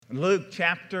Luke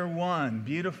chapter 1,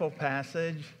 beautiful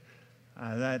passage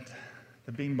that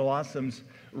the Bean Blossoms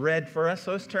read for us.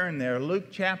 So let's turn there. Luke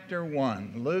chapter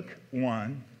 1. Luke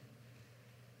 1.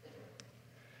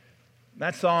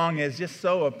 That song is just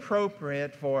so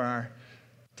appropriate for our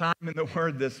time in the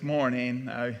Word this morning.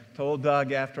 I told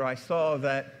Doug after I saw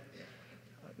that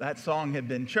song had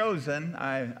been chosen,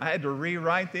 I had to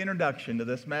rewrite the introduction to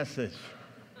this message.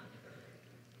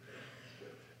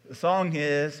 The song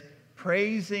is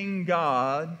Praising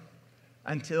God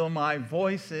Until My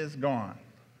Voice Is Gone.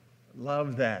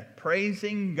 Love that.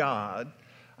 Praising God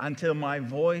Until My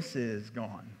Voice Is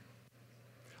Gone.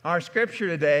 Our scripture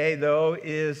today, though,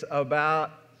 is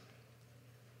about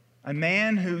a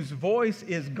man whose voice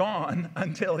is gone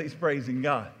until he's praising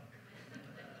God.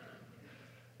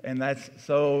 And that's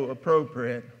so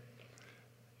appropriate.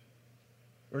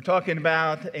 We're talking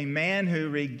about a man who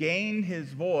regained his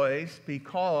voice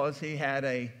because he had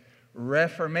a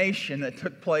reformation that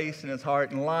took place in his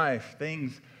heart and life.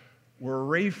 Things were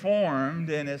reformed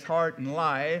in his heart and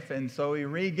life, and so he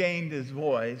regained his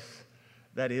voice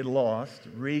that he had lost,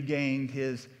 regained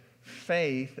his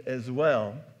faith as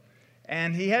well.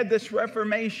 And he had this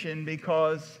reformation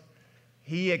because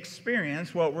he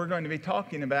experienced what we're going to be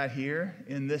talking about here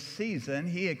in this season.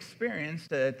 He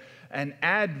experienced an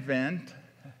Advent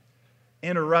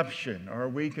interruption, or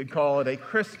we could call it a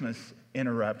Christmas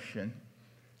interruption.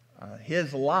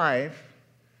 His life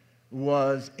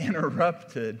was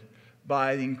interrupted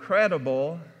by the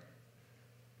incredible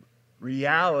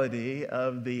reality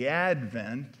of the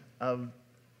advent of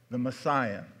the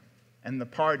Messiah and the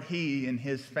part he and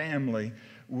his family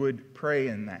would play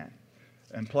in that.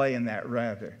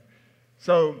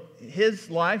 So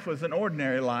his life was an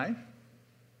ordinary life,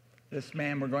 this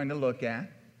man we're going to look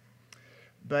at,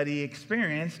 but he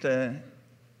experienced an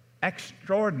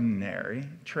extraordinary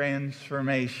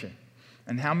transformation.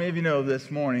 And how many of you know this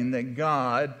morning that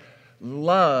God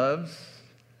loves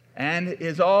and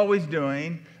is always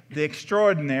doing the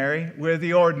extraordinary with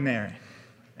the ordinary?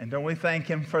 And don't we thank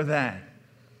Him for that?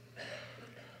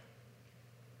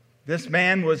 This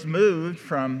man was moved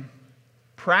from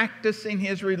practicing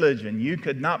his religion. You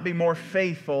could not be more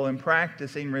faithful in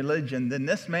practicing religion than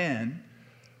this man.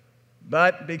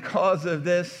 But because of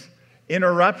this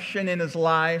interruption in his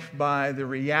life by the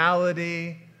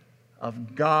reality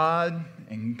of God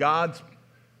and God's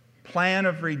plan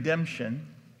of redemption,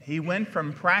 he went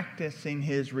from practicing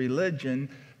his religion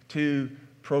to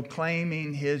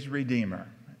proclaiming his Redeemer.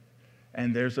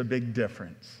 And there's a big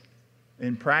difference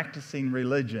in practicing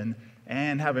religion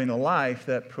and having a life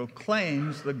that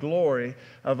proclaims the glory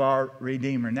of our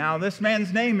Redeemer. Now, this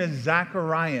man's name is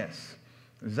Zacharias.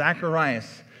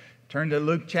 Zacharias. Turn to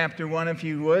Luke chapter 1 if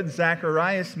you would.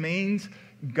 Zacharias means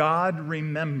God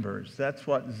remembers. That's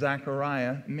what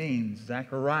Zechariah means.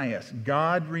 Zacharias,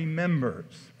 God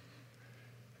remembers.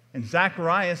 And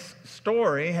Zacharias'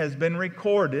 story has been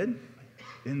recorded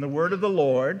in the word of the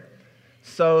Lord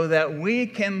so that we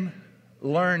can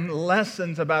learn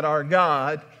lessons about our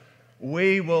God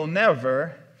we will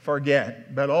never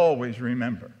forget, but always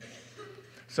remember.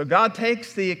 So God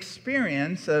takes the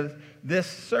experience of this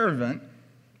servant,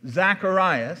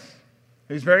 Zacharias,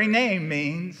 whose very name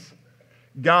means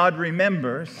God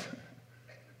remembers,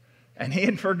 and he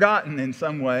had forgotten in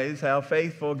some ways how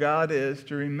faithful God is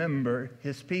to remember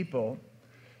His people.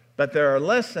 But there are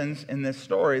lessons in this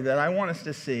story that I want us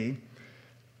to see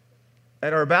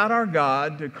that are about our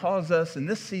God to cause us in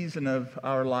this season of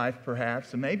our life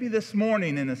perhaps, and maybe this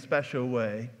morning in a special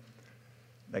way,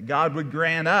 that God would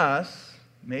grant us,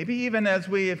 maybe even as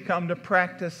we have come to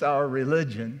practice our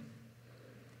religion,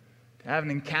 to have an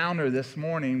encounter this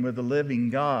morning with the living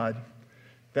God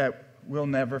that we'll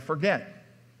never forget.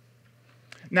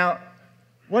 Now,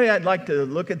 the way I'd like to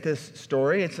look at this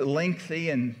story, it's lengthy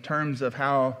in terms of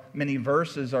how many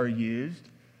verses are used,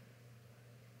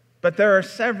 but there are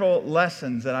several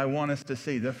lessons that I want us to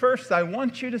see. The first I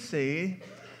want you to see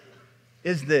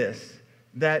is this,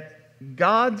 that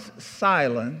God's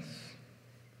silence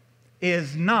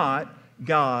is not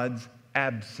God's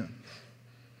absence.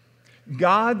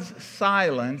 God's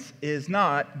silence is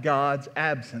not God's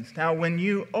absence. Now, when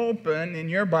you open in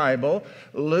your Bible,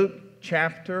 Luke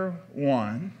chapter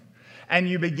 1, and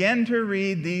you begin to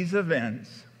read these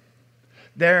events,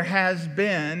 there has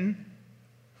been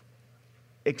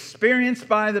experienced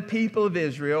by the people of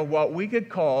Israel what we could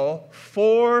call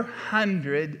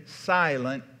 400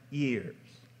 silent years.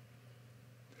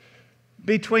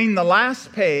 Between the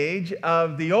last page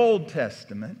of the Old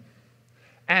Testament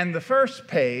and the first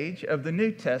page of the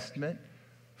New Testament,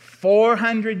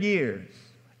 400 years.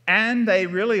 And they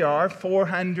really are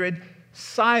 400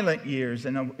 silent years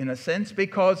in a sense,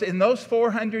 because in those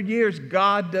 400 years,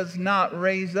 God does not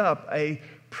raise up a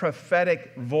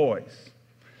prophetic voice.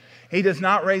 He does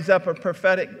not raise up a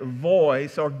prophetic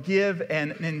voice or give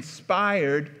an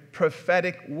inspired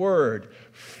prophetic word.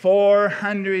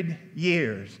 400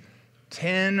 years,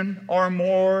 10 or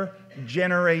more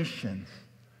generations.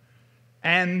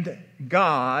 And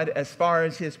God, as far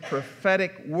as His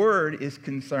prophetic word is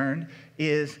concerned,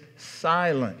 is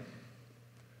silent.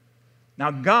 Now,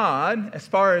 God, as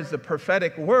far as the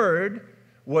prophetic word,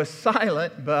 was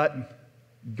silent, but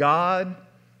God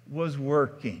was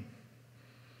working.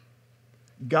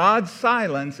 God's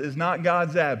silence is not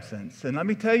God's absence. And let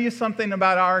me tell you something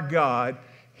about our God.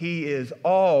 He is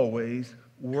always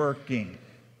working.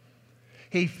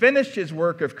 He finished His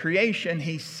work of creation.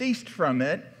 He ceased from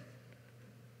it.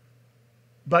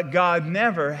 But God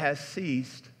never has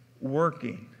ceased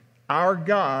working. Our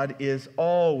God is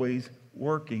always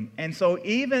working. And so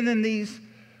even in these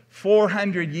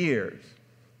 400 years,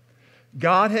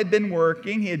 God had been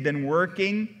working. He had been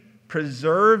working,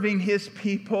 preserving His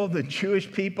people. The Jewish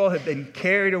people had been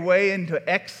carried away into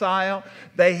exile.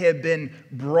 They had been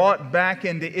brought back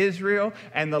into Israel,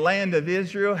 and the land of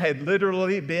Israel had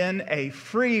literally been a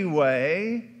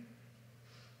freeway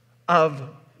of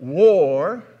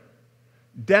war,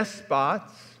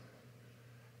 despots,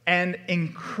 and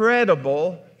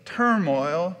incredible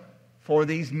turmoil for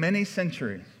these many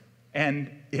centuries.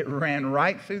 And it ran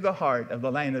right through the heart of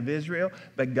the land of Israel,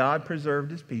 but God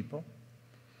preserved His people.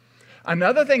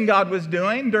 Another thing God was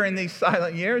doing during these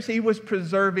silent years, He was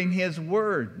preserving His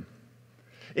word.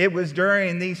 It was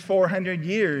during these 400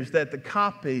 years that the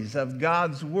copies of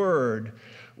God's word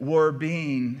were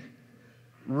being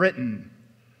written.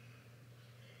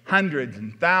 Hundreds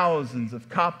and thousands of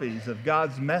copies of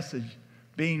God's message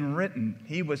being written.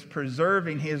 He was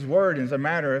preserving His word. As a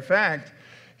matter of fact,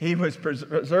 He was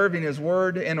preserving His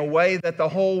word in a way that the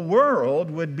whole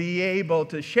world would be able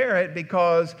to share it,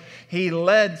 because He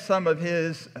led some of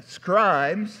His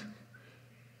scribes,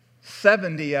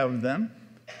 70 of them,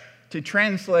 to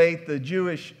translate the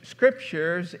Jewish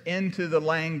scriptures into the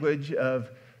language of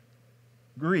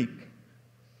Greek,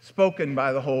 spoken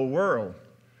by the whole world.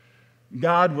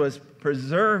 God was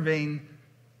preserving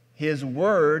His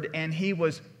word, and He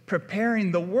was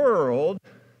preparing the world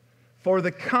for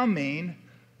the coming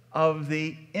of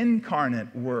the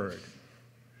incarnate word.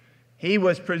 He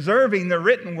was preserving the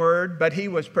written word, but He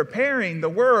was preparing the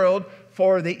world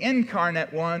for the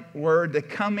incarnate word, the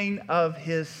coming of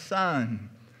His Son.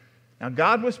 Now,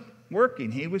 God was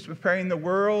working. He was preparing the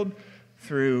world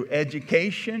through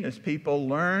education as people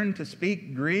learned to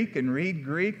speak Greek and read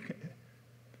Greek.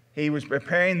 He was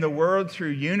preparing the world through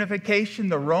unification.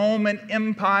 The Roman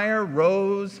Empire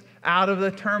rose out of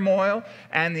the turmoil,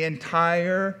 and the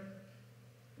entire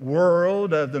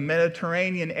world of the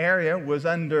Mediterranean area was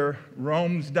under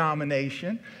Rome's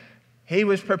domination. He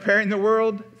was preparing the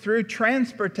world through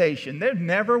transportation. There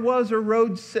never was a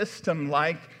road system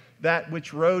like that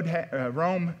which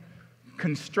Rome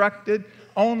constructed.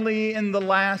 Only in the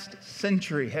last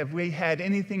century have we had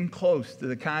anything close to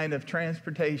the kind of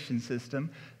transportation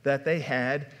system that they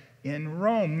had in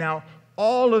Rome. Now,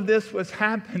 all of this was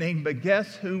happening, but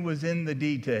guess who was in the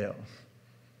details?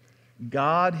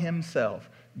 God Himself.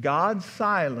 God's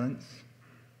silence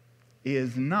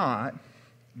is not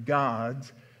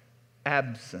God's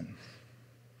absence.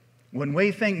 When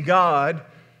we think God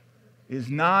is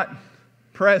not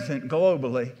present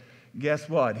globally, guess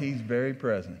what? He's very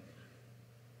present.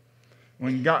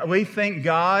 When we think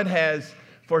God has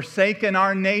forsaken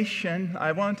our nation,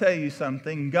 I want to tell you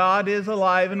something. God is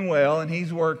alive and well, and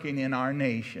He's working in our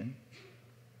nation.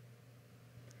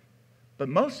 But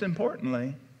most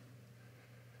importantly,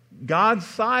 God's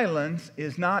silence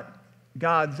is not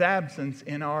God's absence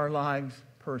in our lives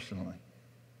personally.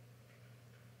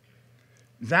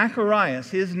 Zacharias,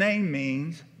 his name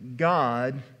means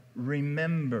God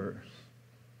remembers.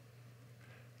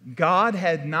 God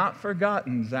had not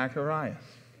forgotten Zacharias.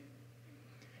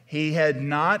 He had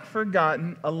not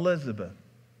forgotten Elizabeth.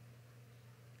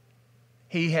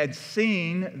 He had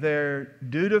seen their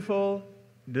dutiful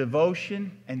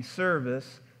devotion and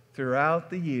service throughout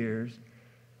the years.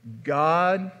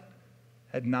 God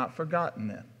had not forgotten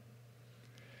them.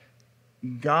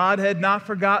 God had not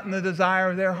forgotten the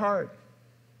desire of their heart.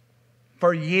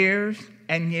 For years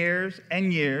and years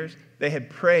and years, they had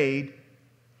prayed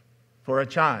for a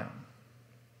child.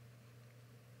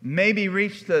 Maybe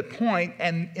reached the point,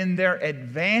 and in their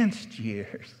advanced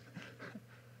years,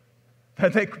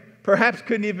 that they perhaps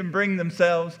couldn't even bring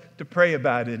themselves to pray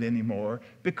about it anymore,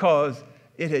 because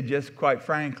it had just, quite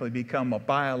frankly, become a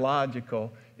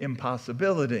biological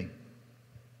impossibility.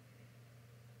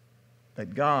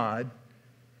 that God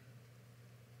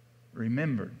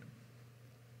remembered.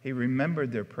 He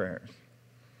remembered their prayers.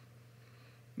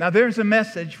 Now, there's a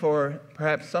message for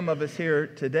perhaps some of us here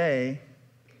today.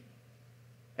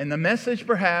 And the message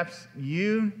perhaps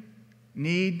you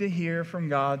need to hear from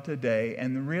God today.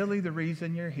 And really the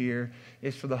reason you're here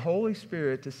is for the Holy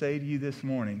Spirit to say to you this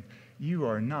morning, you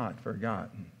are not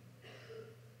forgotten.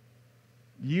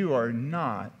 You are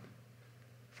not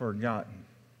forgotten.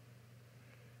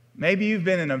 Maybe you've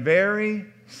been in a very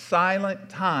silent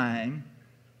time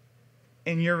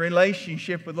in your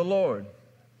relationship with the Lord.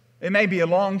 It may be a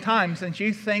long time since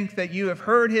you think that you have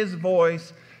heard His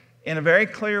voice in a very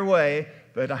clear way,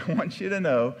 but I want you to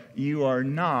know you are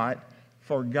not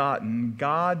forgotten.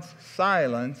 God's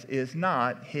silence is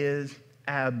not His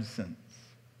absence.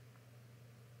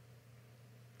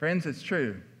 Friends, it's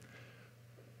true.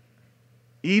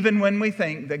 Even when we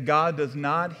think that God does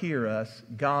not hear us,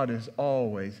 God is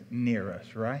always near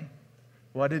us, right?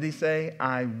 What did He say?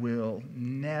 I will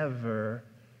never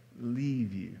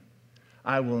leave you.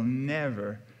 I will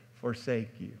never forsake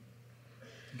you.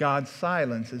 God's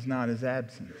silence is not His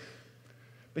absence.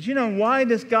 But you know, why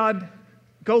does God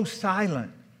go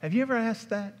silent? Have you ever asked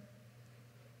that?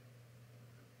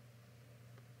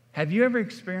 Have you ever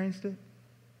experienced it?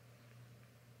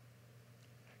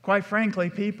 Quite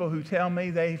frankly, people who tell me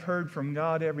they've heard from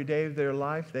God every day of their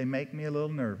life, they make me a little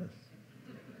nervous.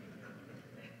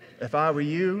 If I were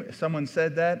you, if someone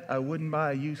said that, I wouldn't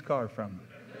buy a used car from them.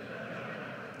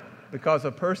 Because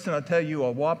a person will tell you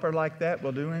a whopper like that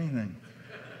will do anything.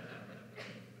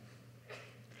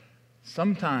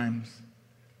 Sometimes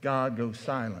God goes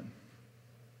silent.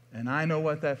 And I know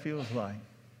what that feels like.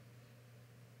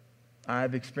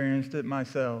 I've experienced it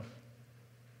myself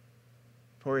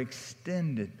for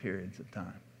extended periods of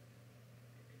time.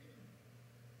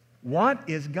 What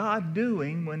is God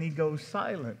doing when He goes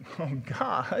silent? Oh,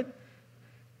 God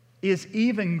is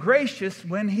even gracious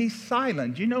when He's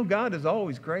silent. You know, God is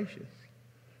always gracious.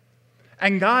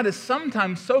 And God is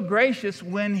sometimes so gracious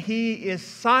when He is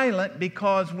silent,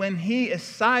 because when He is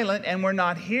silent and we're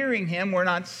not hearing Him, we're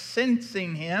not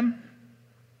sensing Him,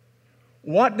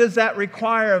 what does that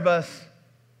require of us?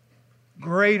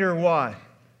 Greater what?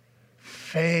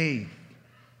 Faith.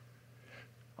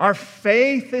 Our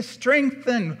faith is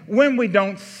strengthened when we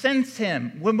don't sense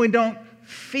Him, when we don't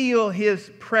feel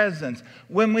His presence,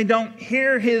 when we don't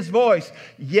hear His voice.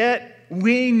 Yet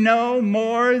we know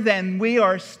more than we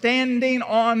are standing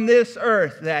on this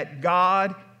earth that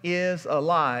God is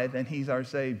alive and He's our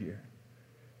Savior.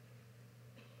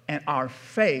 And our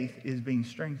faith is being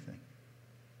strengthened.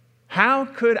 How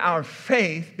could our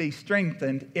faith be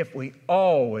strengthened if we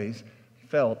always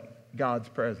felt God's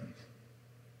presence?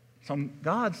 So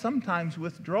God sometimes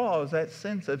withdraws that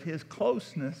sense of His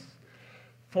closeness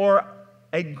for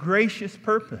a gracious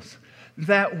purpose,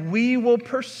 that we will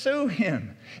pursue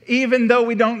Him, even though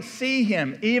we don't see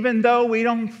Him, even though we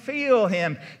don't feel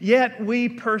Him, yet we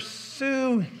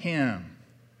pursue Him.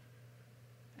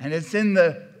 And it's in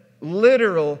the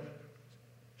literal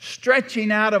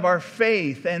stretching out of our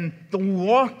faith and the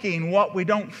walking what we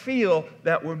don't feel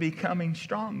that we're becoming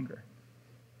stronger.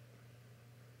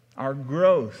 Our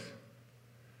growth.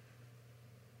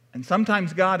 And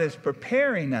sometimes God is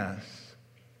preparing us.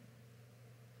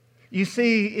 You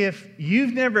see, if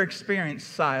you've never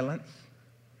experienced silence,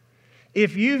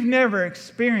 if you've never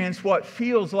experienced what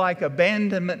feels like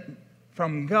abandonment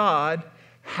from God,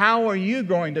 how are you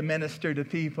going to minister to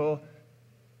people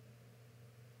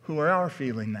who are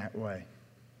feeling that way,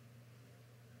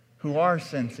 who are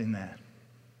sensing that?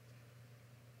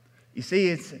 You see,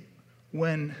 it's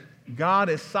when God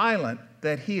is silent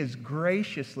that He is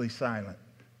graciously silent.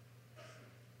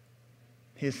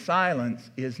 His silence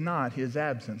is not His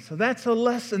absence. So that's a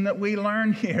lesson that we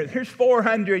learn here. There's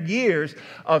 400 years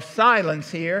of silence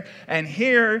here, and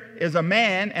here is a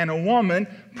man and a woman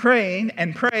praying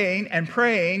and praying and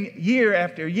praying year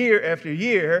after year after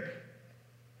year,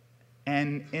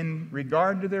 and in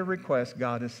regard to their request,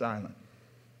 God is silent.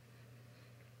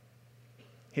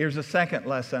 Here's a second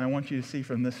lesson I want you to see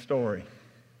from this story.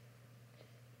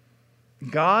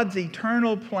 God's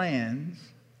eternal plans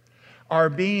are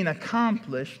being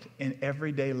accomplished in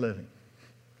everyday living.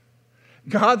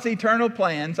 God's eternal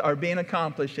plans are being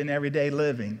accomplished in everyday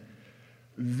living.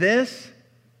 This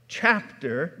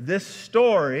chapter, this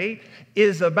story,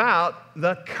 is about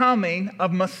the coming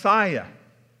of Messiah.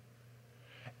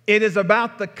 It is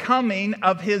about the coming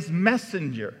of His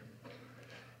messenger.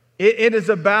 It is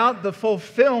about the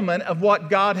fulfillment of what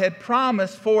God had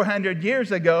promised 400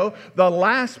 years ago. The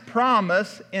last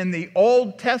promise in the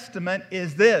Old Testament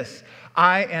is this: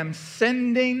 I am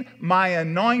sending my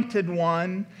anointed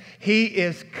one. He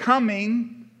is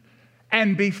coming.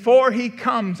 And before he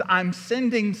comes, I'm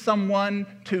sending someone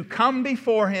to come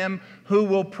before him who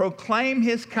will proclaim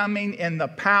his coming in the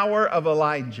power of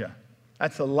Elijah.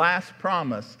 That's the last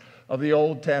promise of the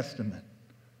Old Testament.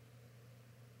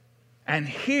 And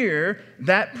here,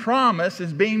 that promise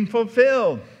is being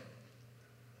fulfilled.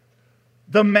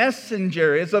 The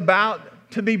messenger is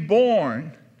about to be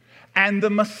born, and the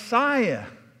Messiah,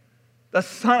 the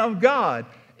Son of God,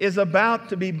 is about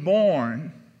to be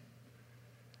born.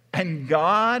 And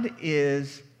God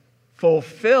is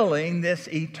fulfilling this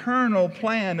eternal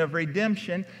plan of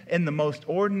redemption in the most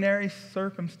ordinary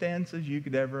circumstances you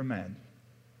could ever imagine.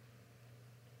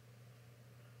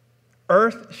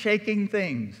 Earth-shaking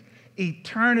things,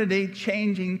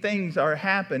 eternity-changing things are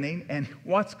happening, and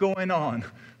what's going on?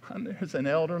 There's an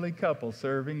elderly couple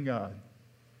serving God.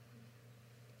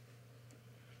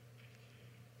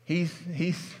 He's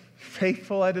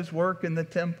faithful at his work in the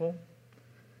temple,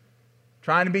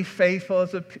 trying to be faithful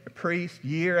as a priest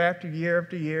year after year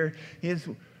after year. His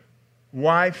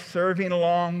wife serving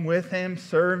along with him,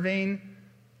 serving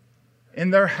in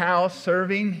their house,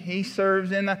 serving. He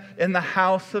serves in the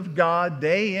house of God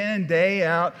day in, day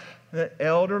out. The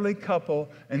elderly couple,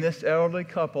 and this elderly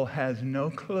couple has no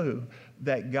clue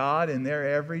that God in their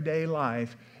everyday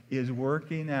life is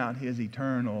working out his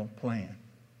eternal plan.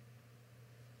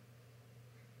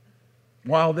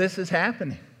 While this is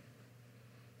happening,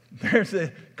 there's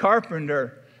a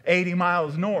carpenter 80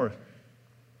 miles north.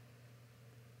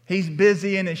 He's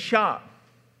busy in his shop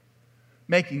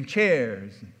making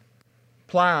chairs,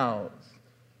 plows,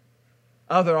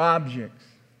 other objects.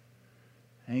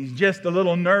 And he's just a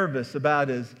little nervous about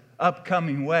his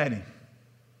upcoming wedding.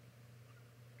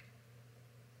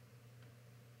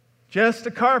 Just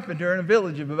a carpenter in a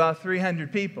village of about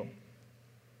 300 people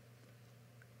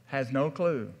has no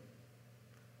clue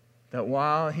that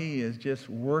while he is just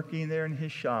working there in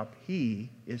his shop, he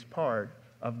is part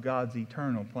of God's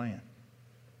eternal plan.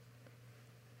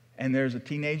 And there's a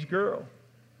teenage girl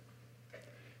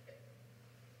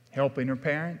helping her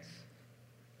parents,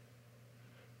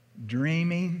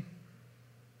 dreaming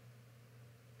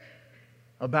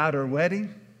about her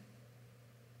wedding,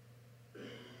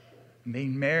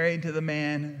 being married to the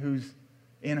man who's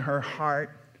in her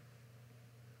heart,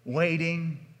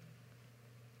 waiting.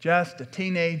 Just a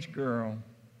teenage girl,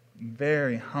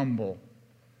 very humble,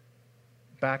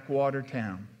 backwater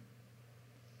town.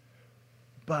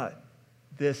 But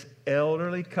this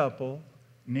elderly couple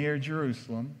near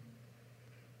Jerusalem,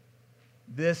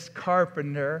 this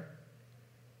carpenter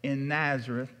in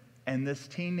Nazareth, and this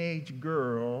teenage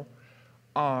girl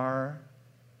are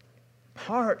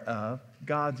part of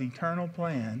God's eternal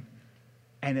plan,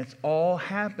 and it's all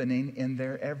happening in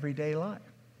their everyday life.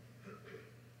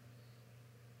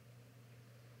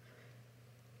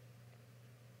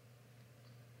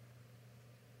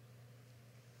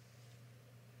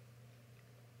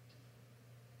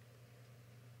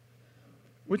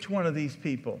 Which one of these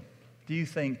people do you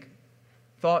think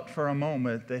thought for a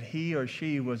moment that he or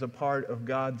she was a part of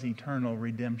God's eternal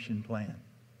redemption plan?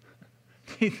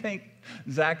 Do you think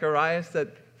Zacharias, that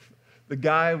the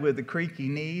guy with the creaky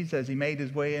knees as he made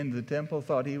his way into the temple,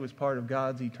 thought he was part of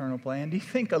God's eternal plan? Do you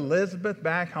think Elizabeth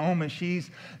back home, as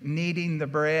she's kneading the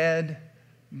bread,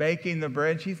 baking the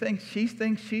bread, she thinks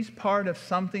she's part of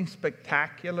something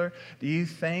spectacular? Do you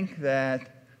think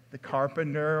that the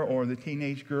carpenter or the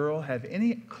teenage girl have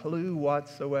any clue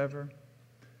whatsoever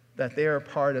that they are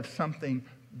part of something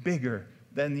bigger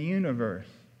than the universe?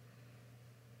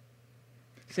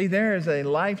 See, there is a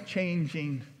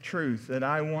life-changing truth that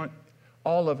I want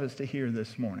all of us to hear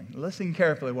this morning. Listen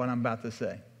carefully to what I'm about to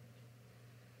say.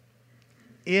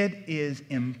 It is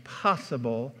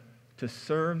impossible to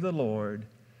serve the Lord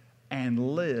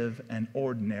and live an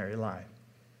ordinary life.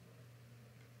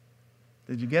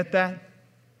 Did you get that?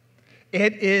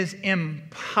 It is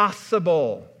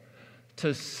impossible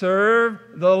to serve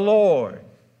the Lord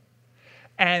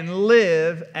and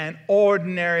live an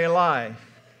ordinary life,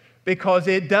 because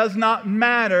it does not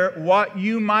matter what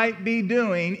you might be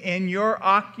doing in your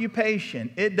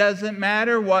occupation. It doesn't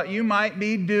matter what you might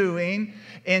be doing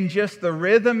in just the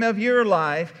rhythm of your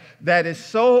life that is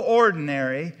so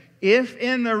ordinary. If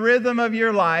in the rhythm of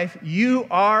your life you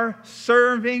are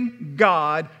serving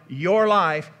God, your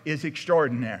life is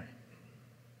extraordinary.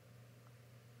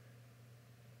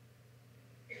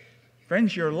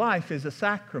 Friends, your life is a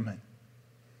sacrament.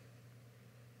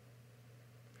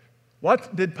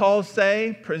 What did Paul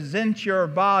say? Present your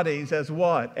bodies as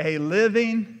what? A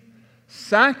living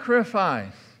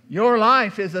sacrifice. Your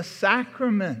life is a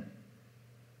sacrament.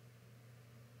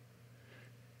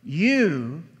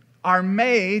 You are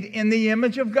made in the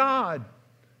image of God.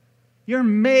 You're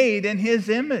made in His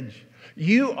image.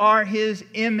 You are His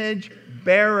image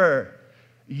bearer.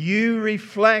 You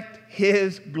reflect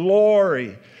His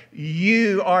glory.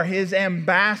 You are His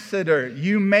ambassador.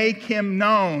 You make Him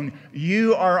known.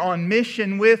 You are on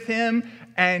mission with Him,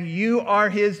 and you are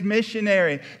His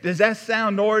missionary. Does that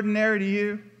sound ordinary to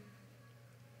you?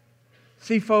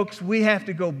 See, folks, we have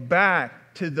to go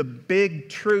back to the big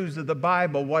truths of the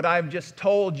Bible. What I've just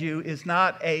told you is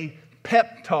not a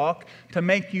pep talk to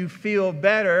make you feel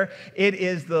better. It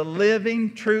is the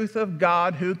living truth of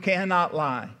God who cannot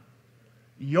lie.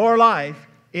 Your life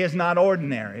is not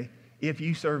ordinary if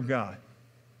you serve God.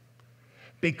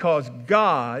 Because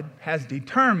God has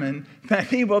determined that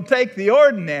He will take the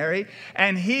ordinary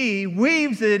and He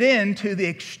weaves it into the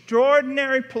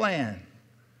extraordinary plan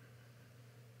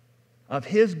of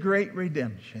His great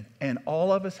redemption. And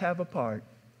all of us have a part.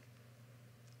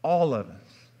 All of us.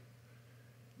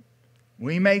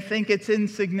 We may think it's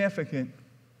insignificant,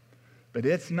 but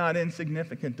it's not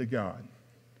insignificant to God.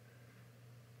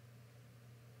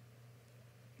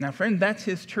 Now, friend, that's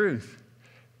His truth.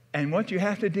 And what you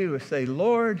have to do is say,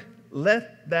 Lord,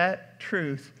 let that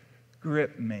truth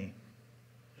grip me.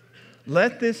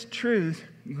 Let this truth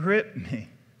grip me.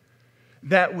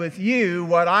 That with you,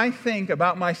 what I think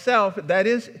about myself, that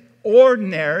is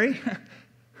ordinary.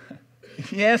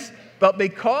 Yes, but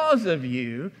because of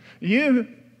you, you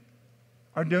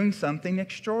are doing something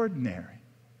extraordinary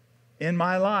in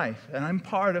my life. And I'm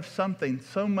part of something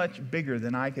so much bigger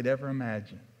than I could ever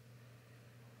imagine.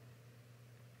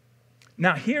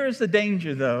 Now, here's the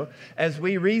danger, though, as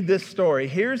we read this story.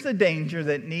 Here's the danger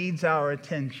that needs our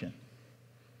attention.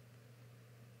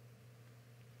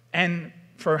 And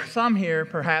for some here,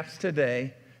 perhaps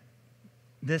today,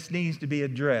 this needs to be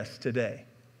addressed today.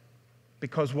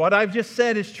 Because what I've just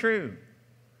said is true.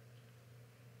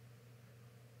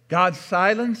 God's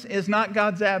silence is not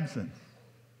God's absence.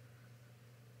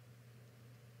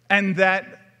 And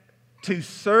that to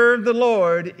serve the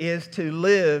Lord is to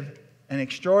live an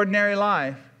extraordinary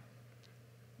life.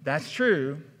 That's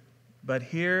true. But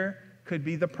here could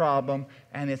be the problem,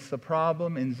 and it's the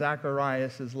problem in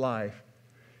Zacharias' life.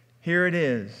 Here it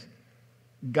is.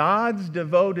 God's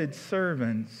devoted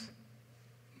servants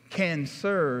can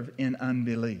serve in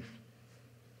unbelief.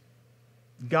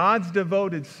 God's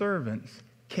devoted servants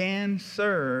can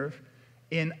serve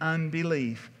in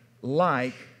unbelief,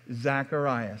 like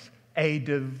Zacharias, a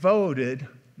devoted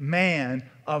man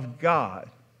of God.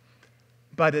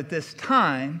 But at this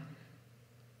time,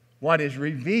 what is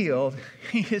revealed,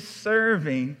 he is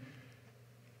serving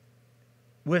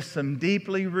with some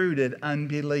deeply rooted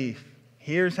unbelief.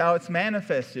 Here's how it's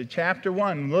manifested. Chapter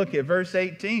 1, look at verse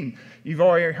 18. You've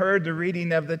already heard the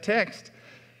reading of the text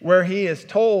where he is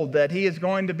told that he is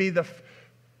going to be the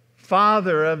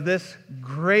father of this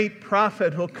great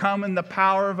prophet who'll come in the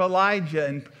power of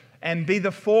Elijah and be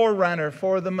the forerunner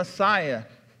for the Messiah.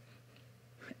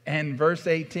 And verse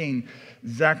 18,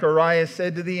 Zacharias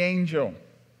said to the angel,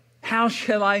 "How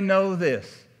shall I know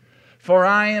this? For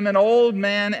I am an old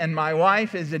man and my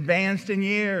wife is advanced in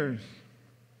years."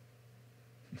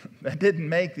 That didn't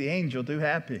make the angel too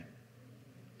happy.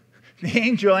 The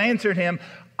angel answered him,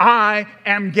 "I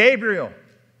am Gabriel."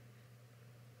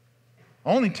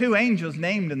 Only 2 angels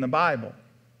named in the Bible.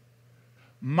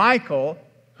 Michael,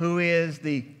 who is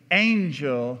the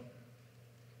angel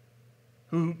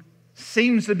who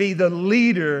seems to be the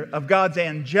leader of God's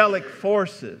angelic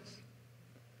forces,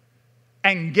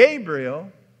 and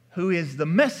Gabriel, who is the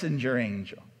messenger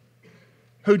angel,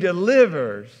 who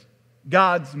delivers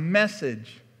God's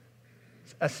message,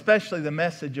 especially the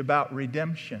message about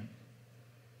redemption.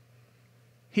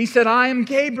 He said, "I am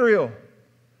Gabriel.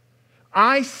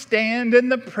 I stand in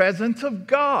the presence of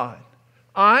God.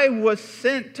 I was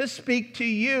sent to speak to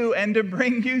you and to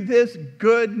bring you this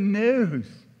good news.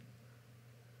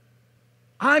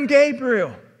 I'm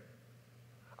Gabriel.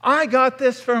 I got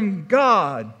this from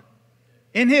God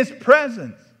in His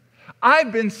presence.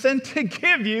 I've been sent to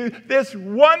give you this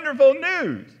wonderful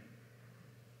news.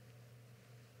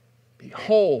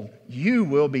 Behold, you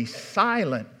will be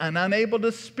silent and unable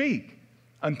to speak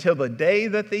until the day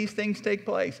that these things take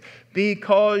place,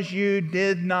 because you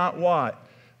did not what?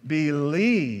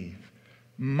 Believe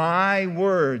my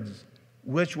words,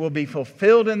 which will be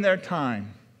fulfilled in their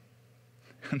time."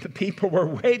 And the people were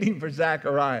waiting for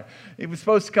Zechariah. He was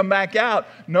supposed to come back out.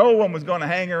 No one was going to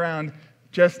hang around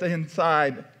just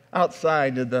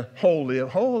outside of the Holy of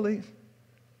Holies.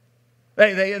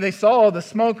 They saw the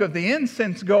smoke of the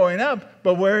incense going up,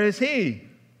 but where is he?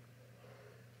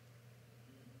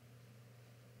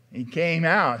 He came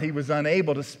out. He was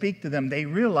unable to speak to them. They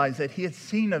realized that he had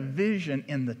seen a vision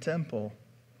in the temple.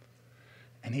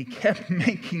 And he kept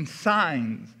making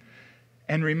signs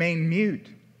and remained mute.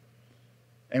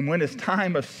 And when his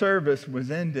time of service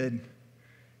was ended,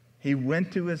 he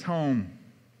went to his home.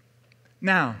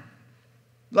 Now,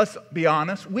 let's be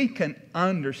honest. We can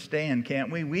understand,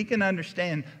 can't we? We can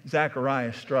understand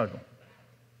Zechariah's struggle.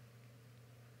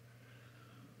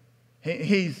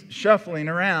 He's shuffling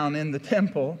around in the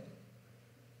temple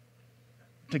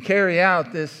to carry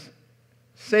out this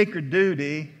sacred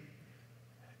duty.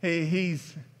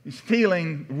 He's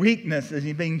feeling weakness as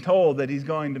he's being told that he's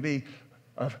going to be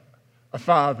a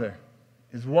father.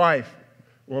 His wife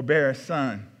will bear a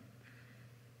son.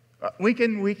 We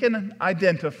can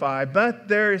identify, but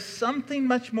there is something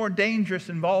much more dangerous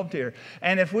involved here.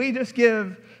 And if we just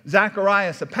give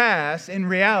Zacharias a pass, in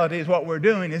reality, is what we're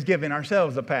doing is giving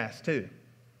ourselves a pass too.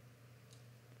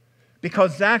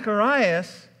 Because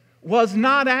Zacharias was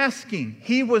not asking.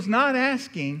 He was not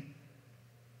asking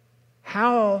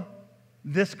how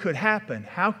this could happen.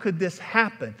 How could this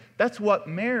happen? That's what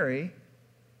Mary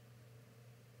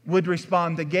would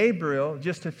respond to Gabriel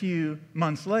just a few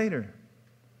months later.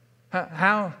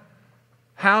 How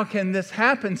can this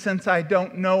happen since I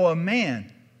don't know a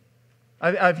man?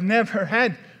 I've never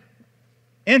had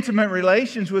intimate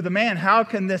relations with a man. How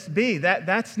can this be?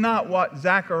 That's not what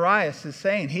Zacharias is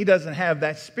saying. He doesn't have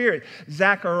that spirit.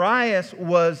 Zacharias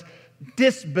was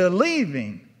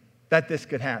disbelieving that this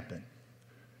could happen.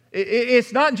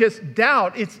 It's not just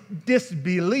doubt, it's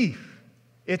disbelief.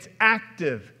 It's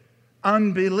active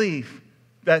unbelief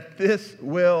that this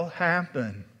will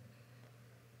happen.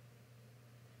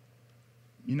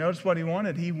 You notice what he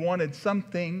wanted? He wanted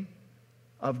something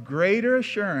of greater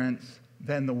assurance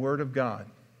than the Word of God.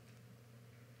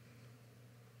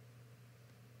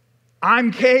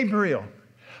 I'm Gabriel.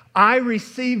 I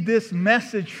received this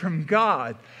message from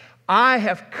God. I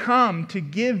have come to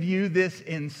give you this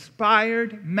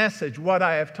inspired message. What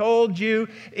I have told you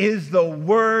is the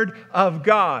Word of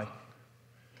God.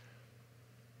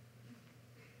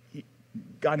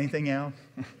 Got anything else?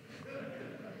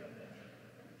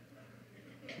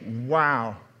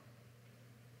 Wow.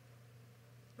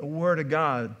 The Word of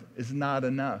God is not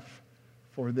enough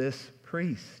for this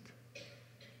priest.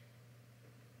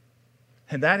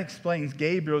 And that explains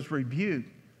Gabriel's rebuke.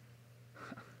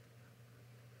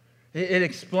 It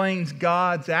explains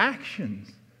God's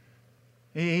actions.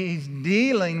 He's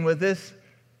dealing with this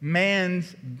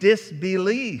man's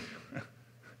disbelief.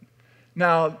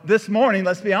 Now, this morning,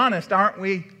 let's be honest, aren't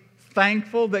we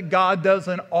thankful that God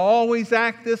doesn't always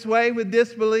act this way with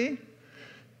disbelief?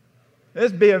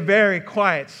 This would be a very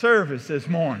quiet service this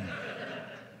morning.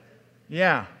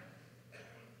 Yeah.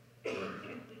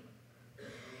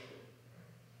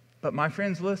 But my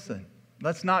friends, listen.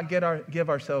 Let's not give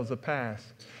ourselves a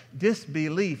pass.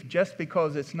 Disbelief, just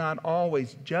because it's not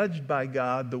always judged by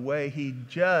God the way He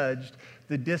judged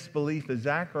the disbelief of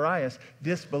Zacharias,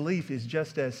 disbelief is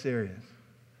just as serious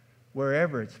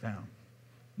wherever it's found.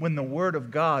 When the Word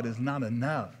of God is not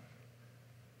enough.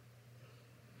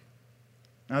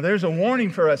 Now, there's a warning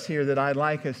for us here that I'd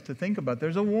like us to think about.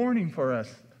 There's a warning for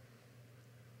us.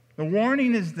 The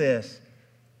warning is this: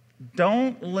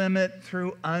 don't limit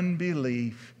through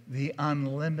unbelief the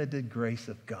unlimited grace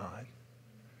of God.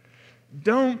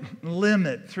 Don't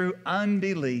limit through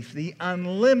unbelief the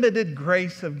unlimited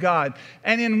grace of God.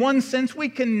 And in one sense, we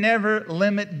can never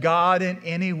limit God in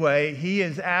any way. He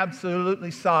is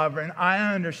absolutely sovereign.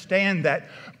 I understand that.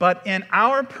 But in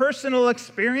our personal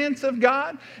experience of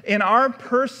God, in our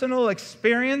personal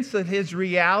experience of His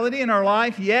reality in our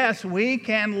life, yes, we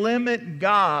can limit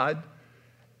God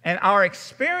and our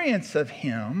experience of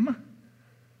Him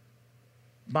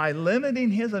by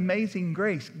limiting His amazing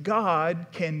grace. God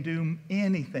can do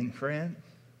anything, friends.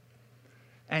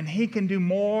 And He can do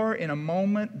more in a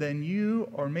moment than you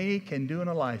or me can do in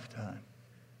a lifetime.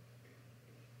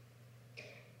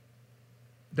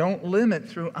 Don't limit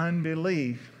through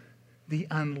unbelief the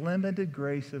unlimited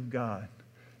grace of God.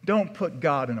 Don't put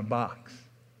God in a box.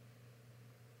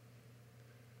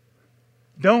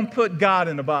 Don't put God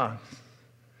in a box.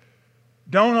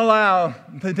 Don't allow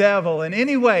the devil in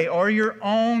any way or your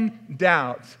own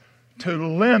doubts to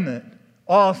limit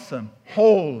awesome,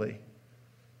 holy,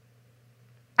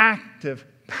 active,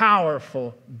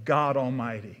 powerful God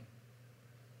Almighty.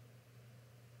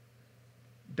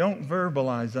 Don't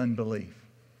verbalize unbelief.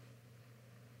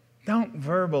 Don't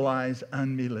verbalize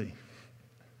unbelief.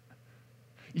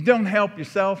 You don't help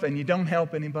yourself and you don't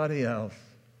help anybody else.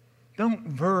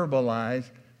 Don't verbalize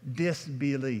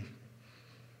disbelief.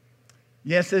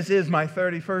 Yes, this is my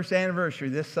 31st anniversary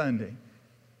this Sunday.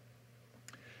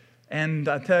 And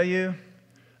I tell you,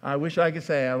 I wish I could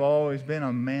say I've always been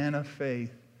a man of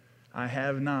faith. I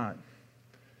have not.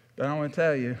 But I want to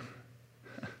tell you,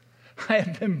 I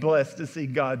have been blessed to see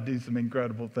God do some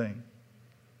incredible things.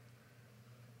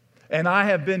 And I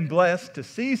have been blessed to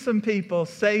see some people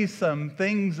say some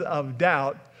things of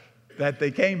doubt that they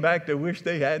came back to wish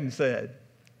they hadn't said.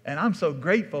 And I'm so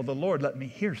grateful the Lord let me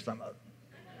hear some of them.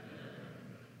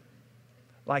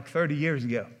 Like 30 years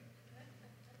ago,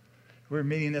 we were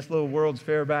meeting this little World's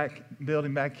Fair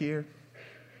building back here.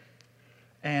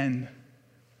 And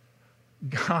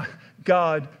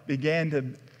God began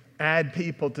to add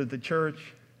people to the church.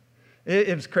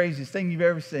 It was the craziest thing you've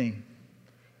ever seen.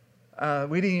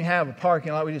 We didn't even have a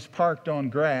parking lot. We just parked on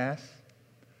grass.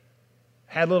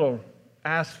 Had a little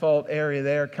asphalt area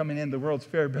there coming in the World's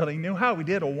Fair building. You know how we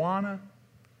did Awana?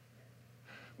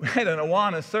 We had an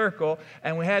Awana circle,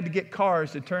 and we had to get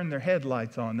cars to turn their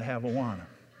headlights on to have Awana.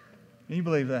 Can you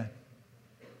believe that?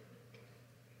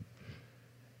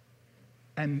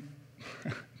 And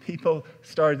people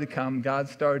started to come. God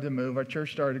started to move. Our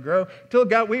church started to grow. Till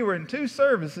we were in 2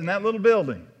 services in that little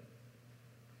building.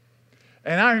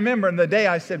 And I remember the day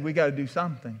I said, we got to do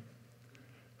something.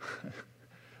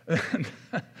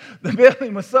 The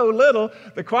building was so little,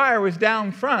 the choir was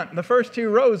down front. The first 2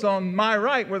 rows on my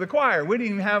right were the choir. We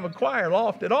didn't even have a choir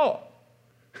loft at all.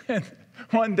 And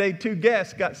one day, 2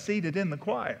 guests got seated in the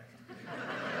choir.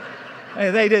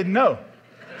 And they didn't know.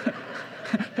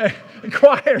 The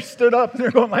choir stood up, and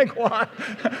they're going like, what?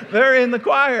 They're in the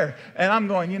choir. And I'm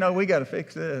going, we got to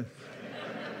fix this.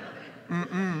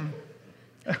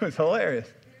 It was hilarious.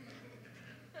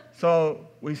 So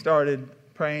we started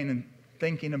praying and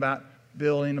thinking about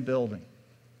building a building.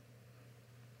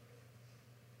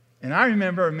 And I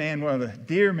remember a man, one of the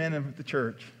dear men of the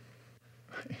church,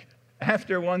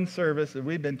 after one service, and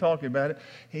we've been talking about it,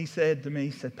 he said to me,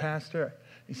 he said, Pastor,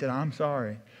 he said, I'm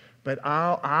sorry, but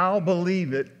I'll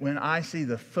believe it when I see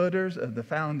the footers of the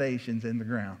foundations in the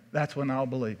ground. That's when I'll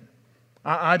believe it.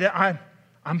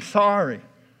 I'm sorry.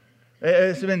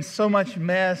 It's been so much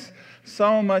mess,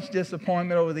 so much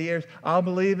disappointment over the years. I'll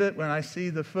believe it when I see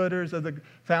the footers of the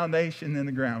foundation in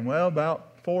the ground. Well,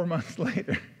 about 4 months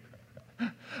later,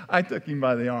 I took him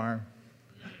by the arm.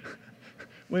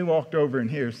 We walked over in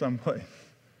here someplace.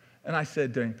 And I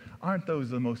said to him, aren't those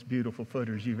the most beautiful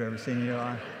footers you've ever seen in your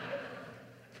life?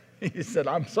 He said,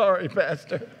 I'm sorry,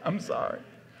 Pastor. I'm sorry.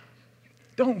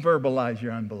 Don't verbalize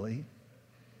your unbelief.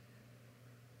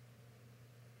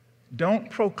 Don't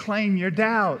proclaim your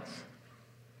doubts.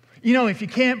 If you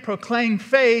can't proclaim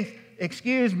faith,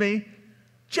 excuse me,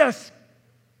 just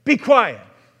be quiet.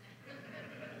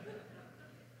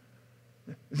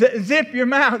 Zip your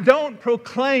mouth. Don't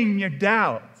proclaim your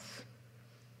doubts.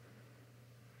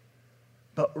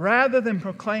 But rather than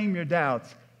proclaim your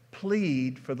doubts,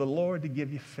 plead for the Lord to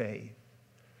give you faith.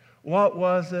 What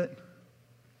was it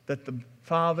that the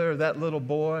father of that little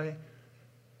boy,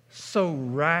 so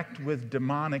racked with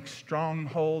demonic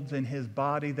strongholds in his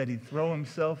body that he'd throw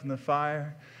himself in the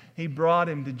fire, he brought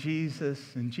him to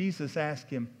Jesus, and Jesus asked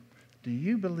him, do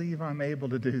you believe I'm able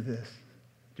to do this?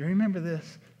 Do you remember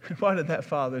this? What did that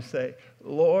father say?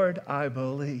 Lord, I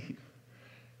believe.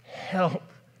 Help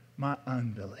my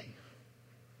unbelief.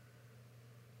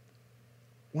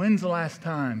 When's the last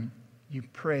time you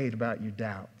prayed about your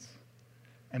doubts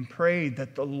and prayed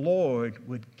that the Lord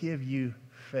would give you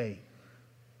faith?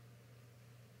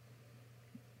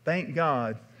 Thank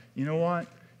God. You know what?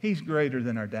 He's greater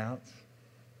than our doubts.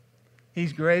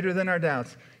 He's greater than our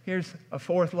doubts. Here's a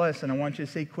 4th lesson I want you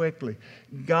to see quickly.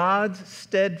 God's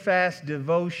steadfast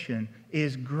devotion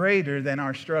is greater than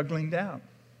our struggling doubt.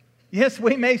 Yes,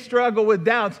 we may struggle with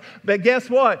doubts, but guess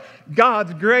what?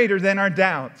 God's greater than our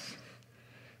doubts.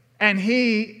 And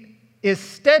He is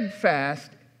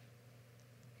steadfast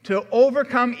to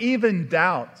overcome even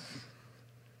doubts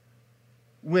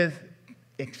with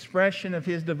expression of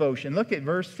His devotion. Look at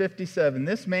verse 57.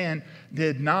 This man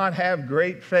did not have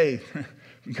great faith.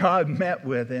 God met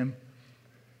with him.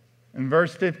 In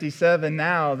verse 57,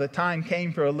 now the time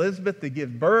came for Elizabeth to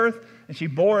give birth, and she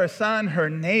bore a son. Her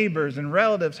neighbors and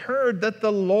relatives heard that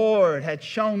the Lord had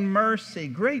shown mercy,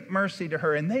 great mercy to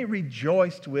her, and they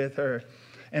rejoiced with her.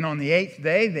 And on the 8th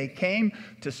day they came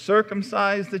to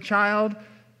circumcise the child,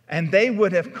 and they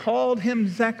would have called him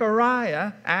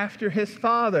Zechariah after his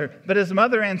father. But his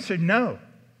mother answered, no,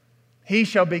 he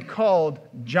shall be called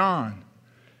John.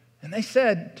 And they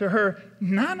said to her,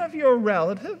 none of your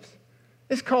relatives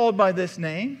is called by this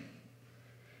name.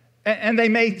 And they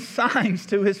made signs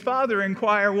to his father,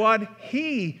 inquire what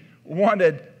he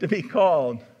wanted to be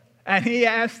called. And he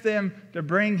asked them to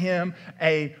bring him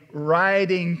a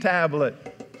writing tablet.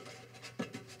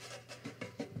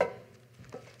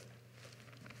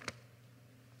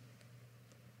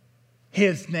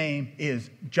 His name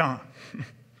is John.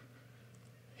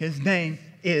 His name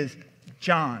is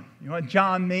John. You know what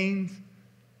John means?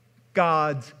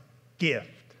 God's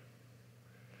gift.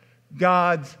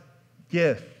 God's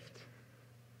gift.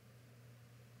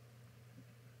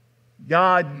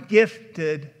 God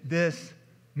gifted this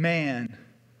man,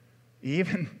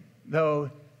 even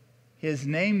though his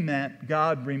name meant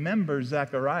God remembers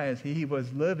Zacharias. He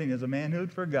was living as a man who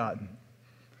had forgotten.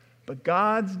 But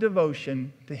God's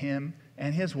devotion to him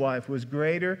and his wife was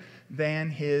greater than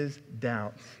his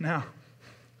doubts. Now,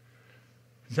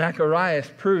 Zacharias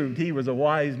proved he was a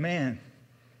wise man.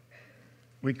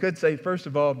 We could say, first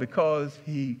of all, because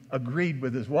he agreed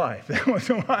with his wife. That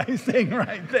was a wise thing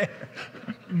right there.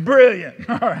 Brilliant.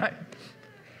 All right.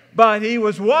 But he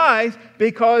was wise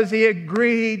because he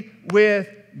agreed with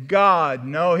God.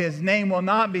 No, his name will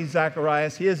not be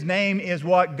Zacharias. His name is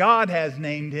what God has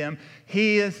named him.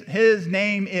 His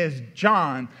name is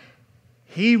John.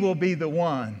 He will be the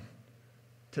one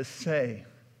to say,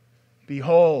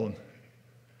 behold,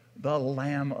 the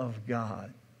Lamb of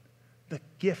God, the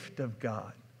gift of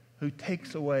God, who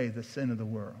takes away the sin of the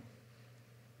world.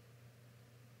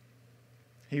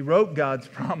 He wrote God's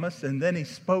promise, and then he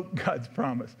spoke God's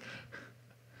promise.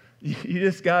 You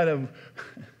just got to,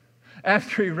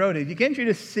 after he wrote it, can't you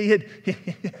just see it?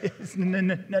 His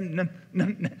name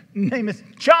is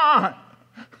John.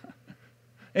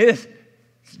 It's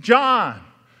John.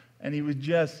 And he was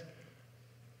just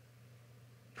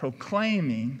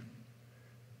proclaiming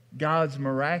God's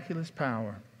miraculous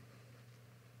power.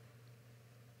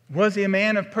 Was he a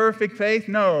man of perfect faith?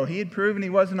 No, he had proven he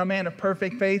wasn't a man of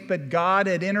perfect faith, but God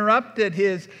had interrupted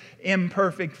his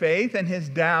imperfect faith and his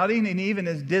doubting and even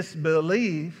his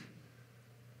disbelief.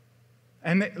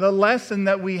 And the lesson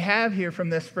that we have here from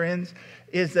this, friends,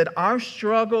 is that our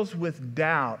struggles with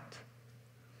doubt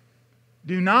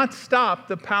do not stop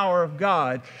the power of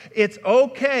God. It's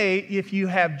okay if you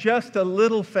have just a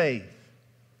little faith,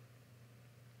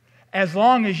 as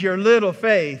long as your little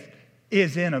faith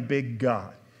is in a big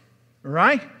God.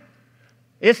 Right?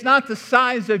 It's not the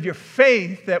size of your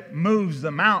faith that moves the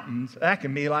mountains. That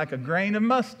can be like a grain of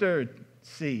mustard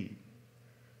seed.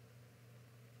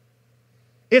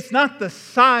 It's not the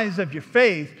size of your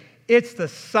faith. It's the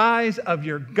size of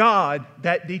your God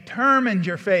that determines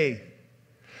your faith.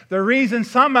 The reason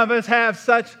some of us have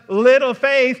such little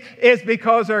faith is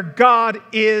because our God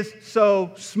is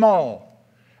so small.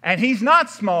 And He's not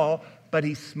small, but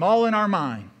He's small in our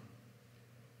mind.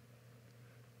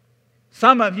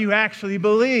 Some of you actually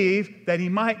believe that He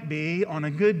might be, on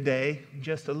a good day,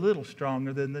 just a little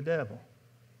stronger than the devil.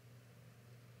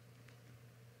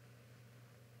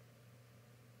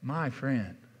 My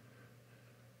friend,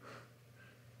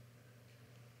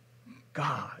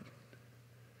 God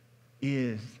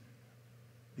is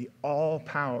the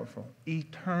all-powerful,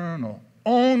 eternal,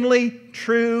 only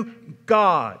true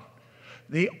God.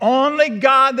 The only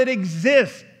God that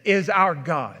exists is our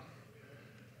God.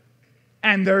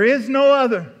 And there is no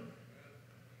other.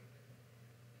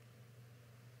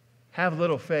 Have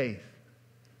little faith.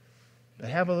 But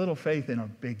have a little faith in a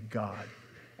big God.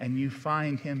 And you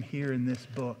find Him here in this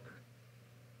book.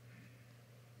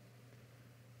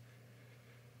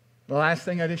 The last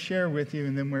thing I just share with you,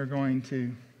 and then we're going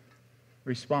to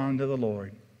respond to the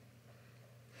Lord.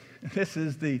 This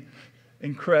is the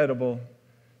incredible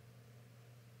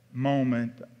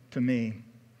moment to me.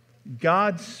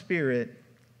 God's Spirit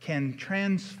can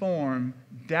transform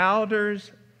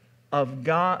doubters of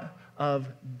God, of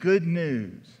good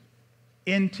news,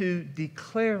 into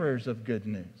declarers of good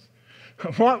news.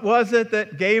 What was it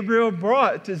that Gabriel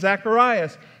brought to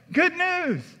Zacharias? Good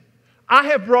news. I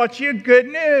have brought you good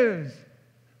news.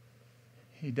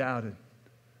 He doubted.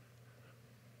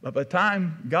 But by the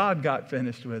time God got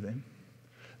finished with him,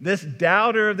 this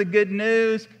doubter of the good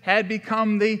news had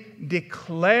become the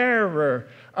declarer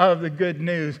of the good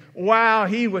news. Wow,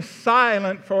 he was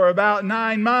silent for about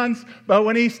 9 months, but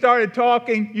when he started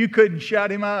talking, you couldn't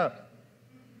shut him up.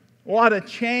 What a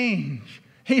change.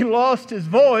 He lost his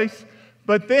voice,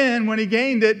 but then when he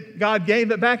gained it, God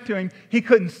gave it back to him. He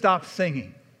couldn't stop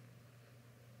singing.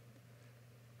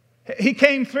 He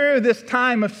came through this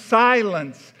time of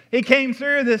silence. He came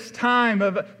through this time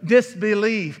of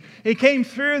disbelief. He came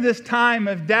through this time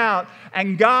of doubt,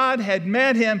 and God had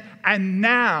met him, and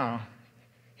now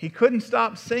he couldn't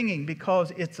stop singing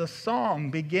because it's a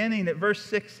song beginning at verse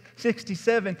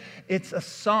 67. It's a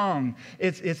song.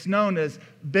 It's known as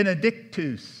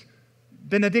Benedictus,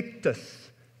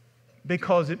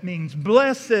 because it means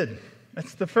blessed.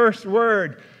 That's the first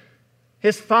word.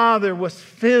 His father was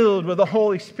filled with the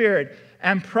Holy Spirit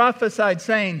and prophesied,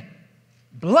 saying,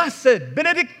 Blessed,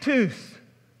 Benedictus,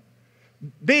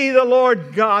 Be the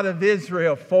Lord God of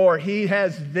Israel, for He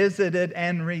has visited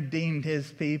and redeemed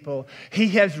His people. He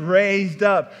has raised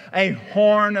up a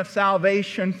horn of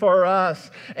salvation for us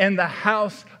in the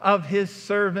house of His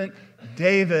servant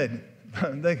David.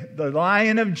 The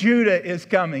Lion of Judah is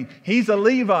coming. He's a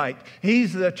Levite.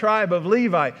 He's the tribe of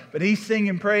Levi. But he's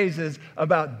singing praises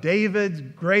about David's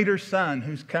greater son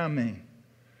who's coming.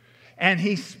 And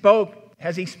He spoke,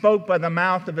 as He spoke by the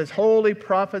mouth of His holy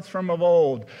prophets from of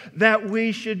old, that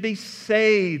we should be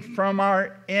saved from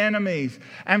our enemies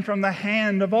and from the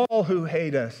hand of all who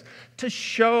hate us, to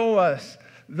show us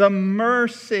the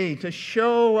mercy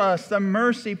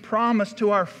promised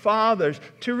to our fathers,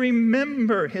 to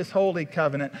remember His holy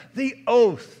covenant, the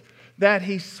oath that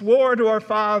He swore to our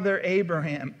father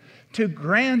Abraham, to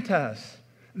grant us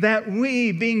that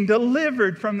we, being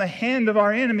delivered from the hand of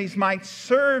our enemies, might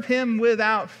serve Him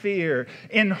without fear,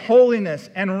 in holiness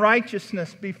and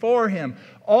righteousness before Him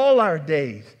all our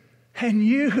days. And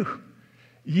you,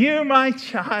 my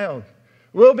child,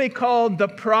 will be called the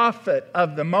prophet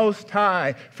of the Most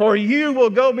High, for you will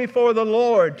go before the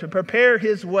Lord to prepare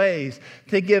His ways,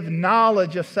 to give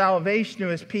knowledge of salvation to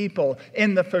His people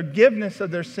in the forgiveness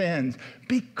of their sins,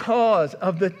 because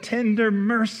of the tender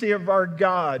mercy of our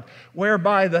God,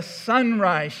 whereby the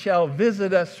sunrise shall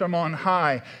visit us from on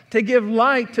high, to give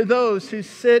light to those who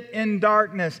sit in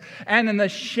darkness and in the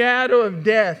shadow of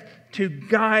death, to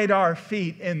guide our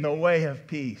feet in the way of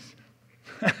peace.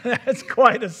 That's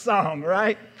quite a song,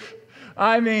 right?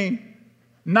 I mean,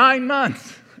 9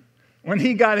 months when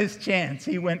he got his chance,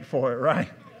 he went for it, right?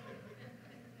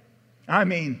 I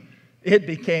mean, it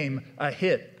became a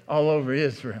hit all over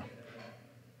Israel.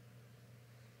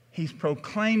 He's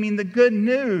proclaiming the good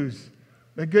news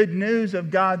of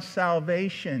God's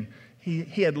salvation.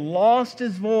 He had lost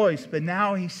his voice, but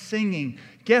now he's singing.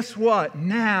 Guess what?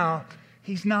 Now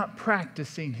he's not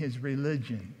practicing his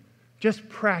religion. Just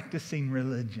practicing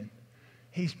religion.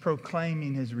 He's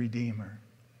proclaiming his Redeemer.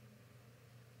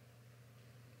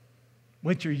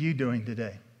 Which are you doing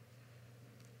today?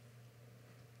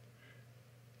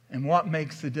 And what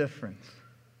makes the difference?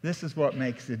 This is what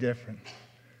makes the difference.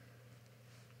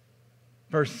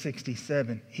 Verse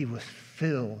 67, he was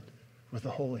filled with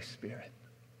the Holy Spirit.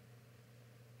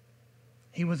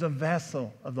 He was a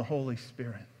vessel of the Holy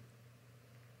Spirit.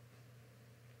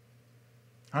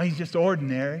 Oh, he's just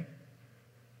ordinary.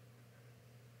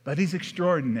 But he's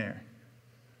extraordinary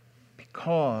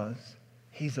because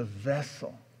he's a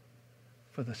vessel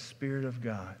for the Spirit of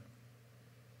God.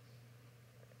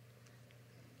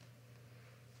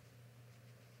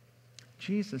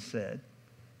 Jesus said,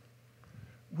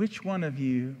 which one of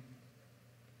you,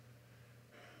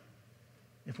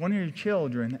 if one of your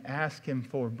children asked him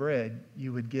for bread,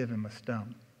 you would give him a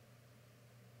stone?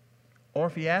 Or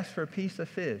if he asked for a piece of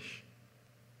fish,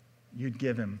 you'd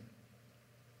give him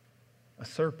a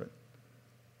serpent?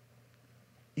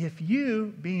 If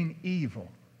you, being evil,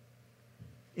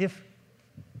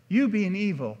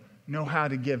 know how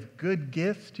to give good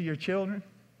gifts to your children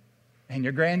and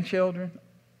your grandchildren,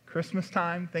 Christmas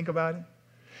time, think about it.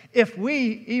 If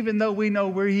we, even though we know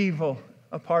we're evil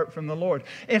apart from the Lord,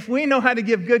 if we know how to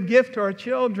give good gifts to our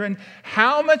children,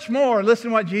 how much more, listen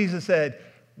to what Jesus said,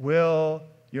 will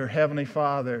your Heavenly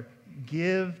Father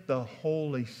give the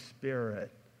Holy Spirit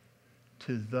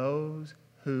to those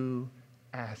who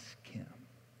ask Him?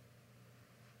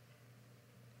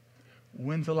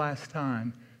 When's the last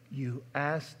time you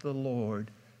asked the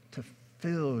Lord to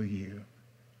fill you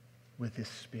with His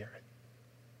Spirit?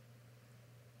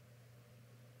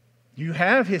 You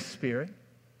have His Spirit.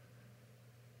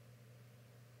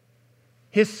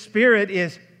 His Spirit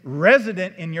is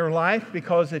resident in your life,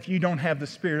 because if you don't have the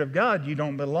Spirit of God, you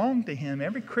don't belong to Him.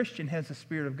 Every Christian has the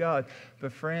Spirit of God.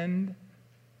 But friend,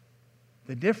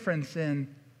 the difference in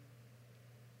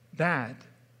that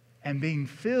and being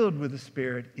filled with the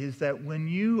Spirit is that when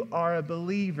you are a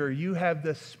believer, you have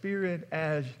the Spirit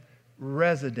as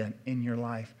resident in your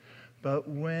life. But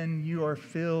when you are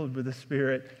filled with the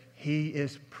Spirit, He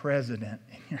is president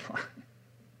in your life.